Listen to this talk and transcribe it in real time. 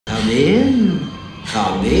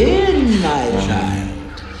Come in, my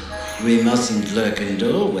child. We mustn't lurk in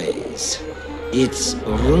doorways. It's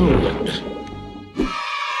rude.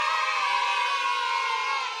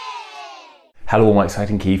 Hello all my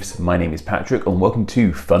exciting Keiths, my name is Patrick and welcome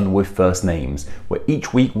to Fun with First Names, where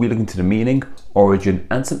each week we look into the meaning, origin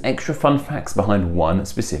and some extra fun facts behind one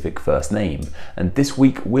specific first name. And this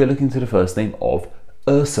week we're looking into the first name of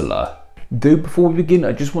Ursula. Though before we begin,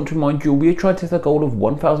 I just want to remind you, we are trying to hit our goal of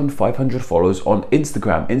 1,500 followers on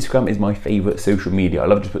Instagram. Instagram is my favourite social media. I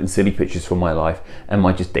love just putting silly pictures from my life and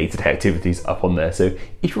my just day-to-day activities up on there. So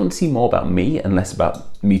if you want to see more about me and less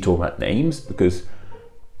about me talking about names, because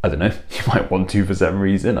I don't know, you might want to for some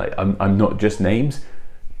reason, I'm not just names,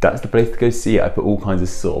 that's the place to go see it. I put all kinds of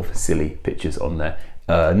sort of silly pictures on there.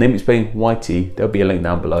 Name Explain YT, there'll be a link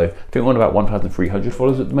down below. I think we're on about 1,300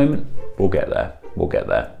 followers at the moment. We'll get there, we'll get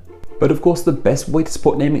there. But of course, the best way to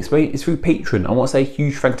support Name Explain is through Patreon. I want to say a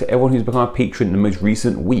huge thank to everyone who's become a patron in the most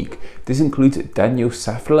recent week. This includes Daniel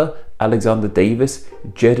Safler, Alexander Davis,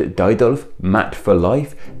 Jed Didolf, Matt for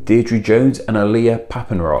Life, Deirdre Jones and Aaliyah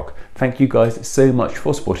Papenrock. Thank you guys so much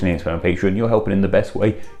for supporting Name Explain on Patreon. You're helping in the best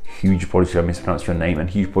way. Huge apologies if I mispronounced your name and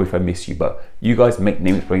huge apologies if I miss you, but you guys make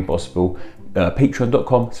Name Explain possible.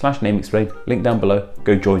 Patreon.com/NameExplain, link down below.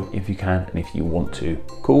 Go join if you can and if you want to.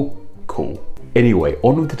 Cool? Cool. Anyway,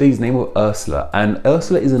 on with today's name of Ursula, and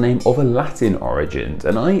Ursula is a name of a Latin origins,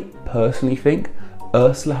 and I personally think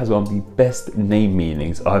Ursula has one of the best name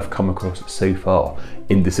meanings I've come across so far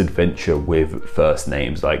in this adventure with first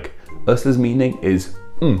names. Like, Ursula's meaning is,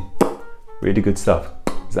 really good stuff.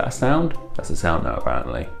 Is that a sound? That's a sound now,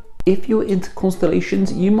 apparently. If you're into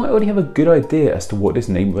constellations, you might already have a good idea as to what this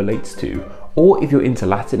name relates to. Or if you're into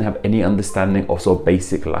Latin and have any understanding of sort of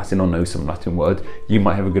basic Latin or know some Latin word, you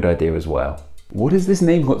might have a good idea as well. What has this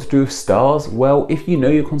name got to do with stars? Well, if you know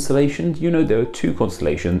your constellations, you know there are two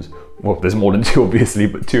constellations. Well, there's more than two obviously,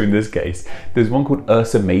 but two in this case. There's one called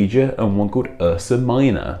Ursa Major and one called Ursa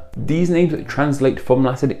Minor. These names translate from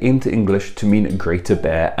Latin into English to mean greater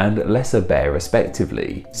bear and lesser bear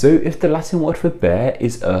respectively. So if the Latin word for bear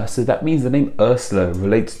is Ursa, that means the name Ursula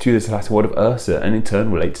relates to this Latin word of Ursa and in turn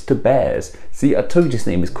relates to bears. See, I told you this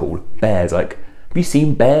name is called bears. Like, have you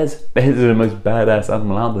seen bears? Bears are the most badass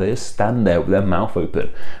animal out there. They just stand there with their mouth open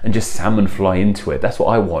and just salmon fly into it. That's what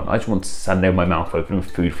I want. I just want to stand there with my mouth open and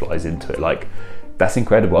food flies into it. Like, that's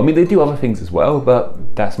incredible. I mean, they do other things as well,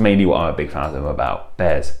 but that's mainly what I'm a big fan of them about.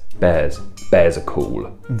 Bears. Bears. Bears are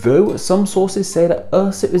cool. Though some sources say that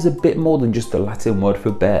Ursa is a bit more than just the Latin word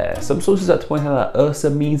for bear. Some sources like to point out that Ursa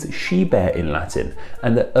means she-bear in Latin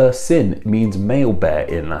and that Ursin means male bear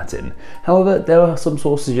in Latin. However, there are some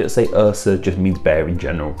sources that say Ursa just means bear in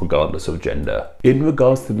general, regardless of gender. In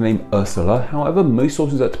regards to the name Ursula, however, most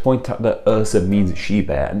sources like to point out that Ursa means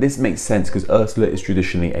she-bear, and this makes sense because Ursula is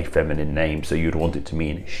traditionally a feminine name, so you'd want it to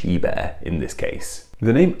mean she-bear in this case.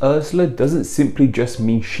 The name Ursula doesn't simply just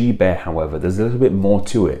mean she-bear, however, there's a little bit more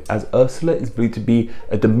to it, as Ursula is believed to be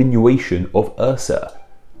a diminution of Ursa.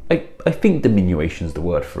 I think diminution is the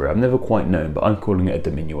word for it. I've never quite known, but I'm calling it a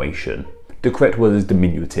diminution. The correct word is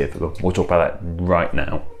diminutive, but we'll talk about that right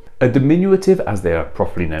now. A diminutive, as they are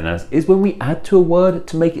properly known as, is when we add to a word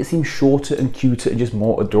to make it seem shorter and cuter and just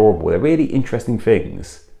more adorable. They're really interesting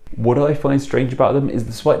things. What I find strange about them is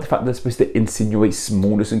despite the fact they're supposed to insinuate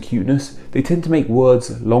smallness and cuteness, they tend to make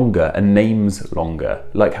words longer and names longer,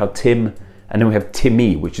 like how Tim, and then we have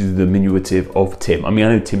Timmy, which is the diminutive of Tim. I mean, I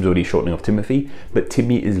know Tim's already a shortening of Timothy, but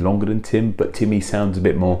Timmy is longer than Tim, but Timmy sounds a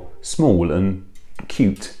bit more small and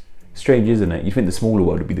cute. Strange, isn't it? You think the smaller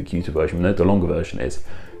word would be the cuter version, but no, the longer version is.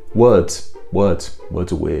 Words are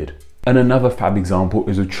weird. And another fab example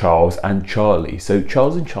is of Charles and Charlie. So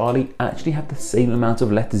Charles and Charlie actually have the same amount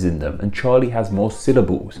of letters in them, and Charlie has more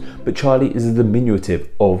syllables, but Charlie is a diminutive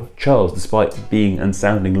of Charles despite being and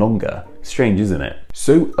sounding longer. Strange, isn't it?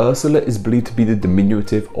 So Ursula is believed to be the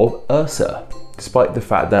diminutive of Ursa, despite the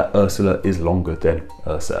fact that Ursula is longer than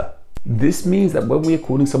Ursa. This means that when we are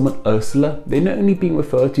calling someone Ursula, they're not only being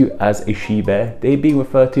referred to as a she-bear, they're being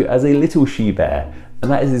referred to as a little she-bear. And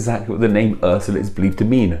that is exactly what the name Ursula is believed to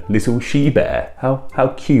mean, little she-bear.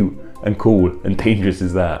 How cute and cool and dangerous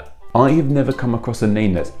is that? I have never come across a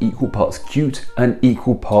name that's equal parts cute and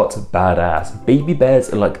equal parts badass. Baby bears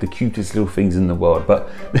are like the cutest little things in the world, but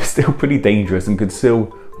they're still pretty dangerous and could still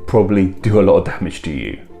probably do a lot of damage to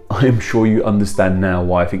you. I am sure you understand now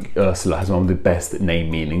why I think Ursula has one of the best name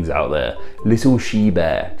meanings out there. Little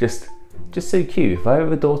she-bear, just so cute. If I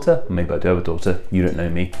have a daughter, maybe I do have a daughter, you don't know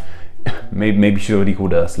me. Maybe she's already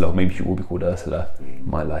called Ursula, or maybe she will be called Ursula.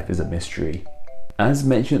 My life is a mystery. As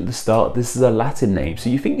mentioned at the start, this is a Latin name, so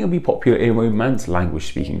you think it'll be popular in Romance language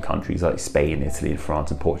speaking countries like Spain, Italy, and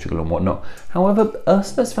France, and Portugal and whatnot. However,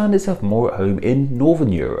 Ursula's found itself more at home in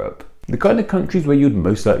Northern Europe. The kind of countries where you'd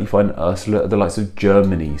most likely find Ursula are the likes of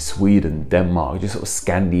Germany, Sweden, Denmark, just sort of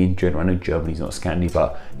Scandi in general. I know Germany's not Scandi,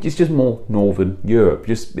 but just more Northern Europe.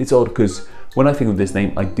 It's odd because when I think of this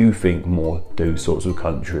name, I do think more those sorts of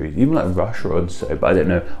countries, even like Russia and so, but I don't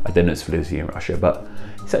know its validity in Russia, but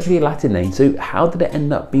it's actually a Latin name. So how did it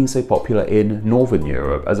end up being so popular in Northern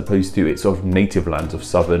Europe as opposed to its sort of native lands of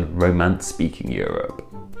Southern Romance speaking Europe?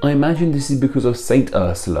 I imagine this is because of Saint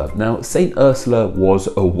Ursula. Now, Saint Ursula was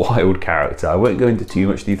a wild character. I won't go into too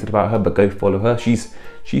much detail about her, but go follow her.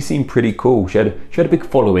 She seemed pretty cool. She had a big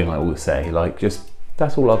following, I will say. Like, just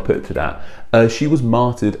that's all I'll put to that. She was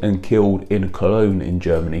martyred and killed in Cologne in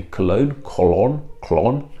Germany. Cologne?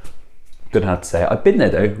 Don't know how to say it. I've been there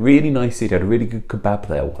though. Really nice city. I had a really good kebab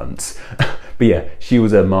there once. But yeah, she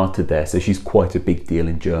was martyred there, so she's quite a big deal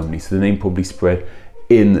in Germany. So the name probably spread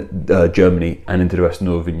in Germany and into the rest of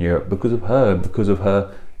Northern Europe because of her and because of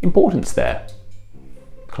her importance there.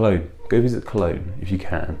 Cologne. Go visit Cologne if you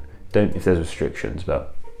can. Don't if there's restrictions,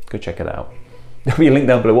 but go check it out. There'll be a link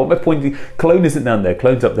down below. What am I pointing? Cologne isn't down there.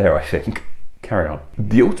 Cologne's up there, I think. Carry on.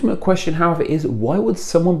 The ultimate question, however, is why would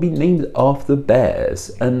someone be named after bears?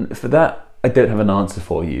 And for that, I don't have an answer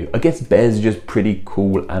for you. I guess bears are just pretty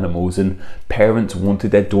cool animals, and parents wanted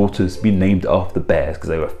their daughters to be named after bears because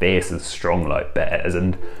they were fierce and strong like bears,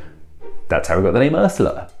 and that's how we got the name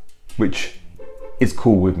Ursula, which is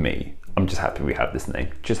cool with me. I'm just happy we have this name.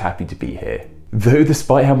 Just happy to be here. Though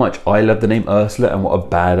despite how much I love the name Ursula and what a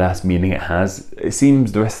badass meaning it has, it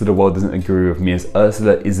seems the rest of the world doesn't agree with me, as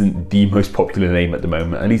Ursula isn't the most popular name at the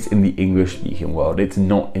moment, at least in the English speaking world. It's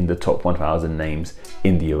not in the top 1,000 names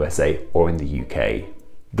in the USA or in the UK.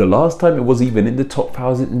 The last time it was even in the top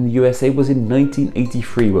 1,000 in the USA was in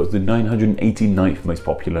 1983, where it was the 989th most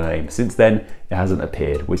popular name. Since then, it hasn't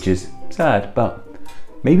appeared, which is sad, but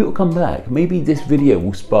maybe it'll come back. Maybe this video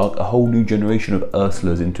will spark a whole new generation of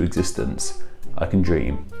Ursulas into existence. I can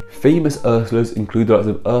dream. Famous Ursulas include the likes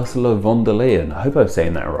of Ursula von der Leyen. I hope I'm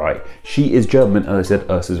saying that right. She is German, as I said,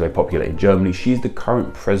 Ursula is very popular in Germany. She's the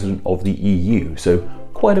current president of the EU, so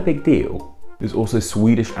quite a big deal. There's also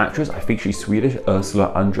Swedish actress, I think she's Swedish,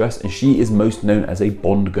 Ursula Andress, and she is most known as a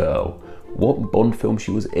Bond girl. What Bond film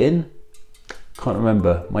she was in? Can't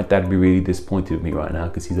remember. My dad would be really disappointed with me right now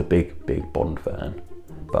because he's a big Bond fan.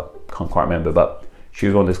 But can't quite remember, but she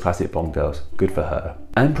was one of those classic Bond girls. Good for her.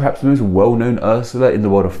 And perhaps the most well-known Ursula in the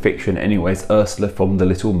world of fiction anyways, Ursula from The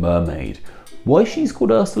Little Mermaid. Why she's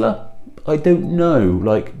called Ursula? I don't know.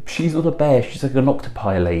 Like, she's not a bear, she's like an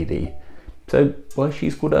octopi lady. So why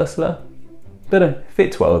she's called Ursula? Don't know,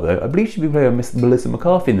 fits well though. I believe she'll be playing Miss Melissa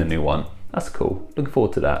McCarthy in the new one. That's cool, looking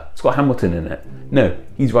forward to that. It's got Hamilton in it. No,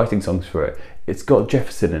 he's writing songs for it. It's got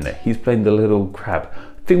Jefferson in it. He's playing the little crab.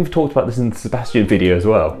 I think we've talked about this in the Sebastian video as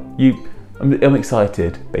well. I'm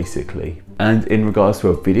excited, basically. And in regards to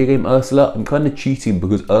a video game Ursula, I'm kind of cheating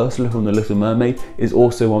because Ursula from The Little Mermaid is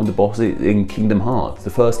also one of the bosses in Kingdom Hearts, the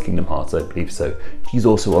first Kingdom Hearts, I believe so. She's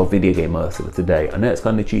also our video game Ursula today. I know it's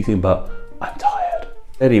kind of cheating, but I'm tired.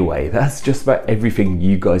 Anyway, that's just about everything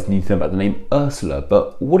you guys need to know about the name Ursula,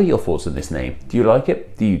 but what are your thoughts on this name? Do you like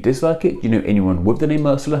it? Do you dislike it? Do you know anyone with the name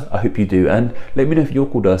Ursula? I hope you do, and let me know if you're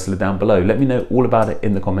called Ursula down below. Let me know all about it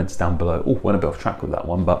in the comments down below. Oh, went a bit off track with that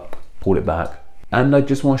one, but pulled it back. And I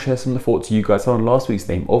just want to share some of the thoughts you guys on last week's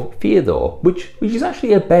name of Theodore, which is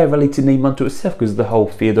actually a bear-related name unto itself because of the whole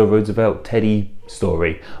Theodore Roosevelt Teddy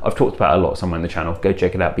story. I've talked about it a lot somewhere on the channel, go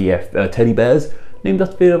check it out. But yeah, teddy bears named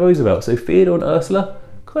after Theodore Roosevelt. So Theodore and Ursula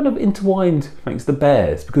kind of intertwined thanks to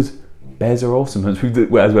bears, because bears are awesome, as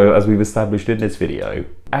we've established in this video.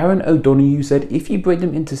 Aaron O'Donoghue said, if you break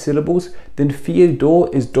them into syllables, then Theodore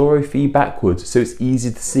is Dorothy backwards, so it's easy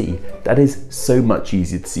to see. That is so much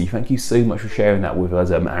easier to see. Thank you so much for sharing that with us,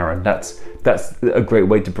 Aaron. That's a great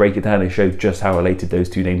way to break it down and show just how related those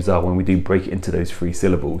two names are when we do break it into those 3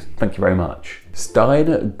 syllables. Thank you very much. Stein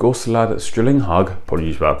Goslad Strillinghag,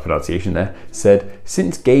 apologies for our pronunciation there, said,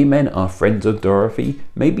 since gay men are friends of Dorothy,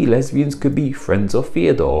 maybe lesbians could be friends of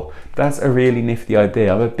Theodore. That's a really nifty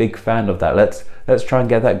idea. I'm a big fan of that. Let's try and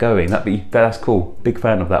get that going. That's cool. Big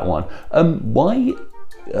fan of that one. Why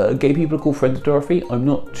gay people are called friends of Dorothy? I'm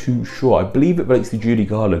not too sure. I believe it relates to Judy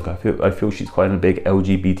Garland. I feel she's quite a big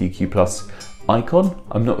LGBTQ+ icon.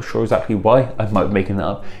 I'm not sure exactly why. I might be making that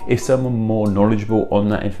up. If someone more knowledgeable on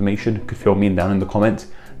that information could fill me in down in the comments,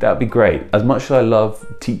 that'd be great. As much as I love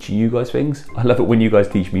teaching you guys things, I love it when you guys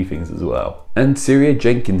teach me things as well. And Syria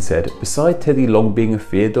Jenkins said, beside Teddy Long being a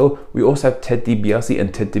Theodore, we also have Ted DiBiase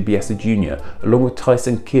and Ted DiBiase Jr., along with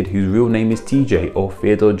Tyson Kidd, whose real name is TJ or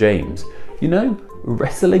Theodore James. You know,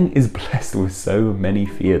 wrestling is blessed with so many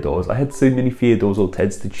Theodores. I had so many Theodores or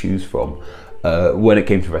Teds to choose from. When it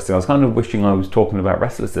came to wrestling, I was kind of wishing I was talking about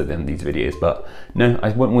wrestlers at the end of these videos, but no, I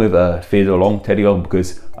went with Theodore Long, Teddy Long,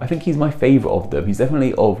 because I think he's my favourite of them. He's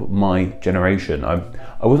definitely of my generation. I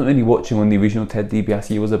wasn't really watching when the original Ted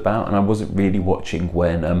DiBiase was about, and I wasn't really watching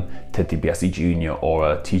when Ted DiBiase Jr.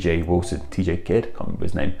 or TJ Kidd, can't remember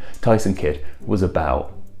his name, Tyson Kidd was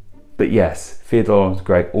about. But yes, Theodore Long's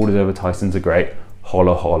great, all his other Tysons are great,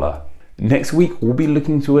 holla holla. Next week, we'll be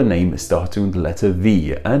looking to a name starting with the letter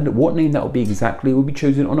V, and what name that will be exactly will be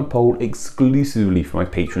chosen on a poll exclusively for my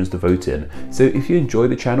patrons to vote in. So if you enjoy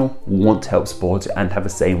the channel, want to help support it and have a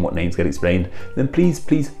say in what names get explained, then please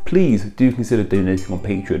do consider donating on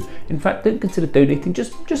Patreon. In fact, don't consider donating,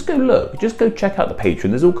 just go look, just go check out the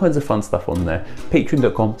Patreon. There's all kinds of fun stuff on there.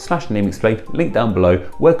 Patreon.com/nameexplained, link down below,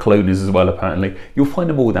 where Cologne is as well apparently. You'll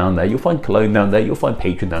find them all down there. You'll find Cologne down there, you'll find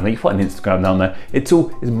Patreon down there, you'll find Instagram down there. It's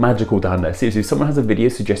magical down there. Seriously, if someone has a video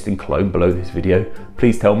suggesting Cologne below this video,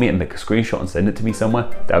 please tell me and make a screenshot and send it to me somewhere.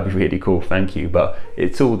 That would be really cool, thank you. But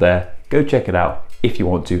it's all there. Go check it out if you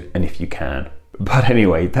want to and if you can. But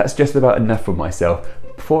anyway, that's just about enough for myself.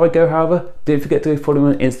 Before I go, however, don't forget to go follow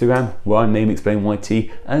me on Instagram, where I'm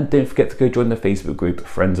NameExplainYT, and don't forget to go join the Facebook group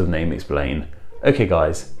Friends of Name Explain. Okay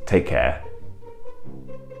guys, take care.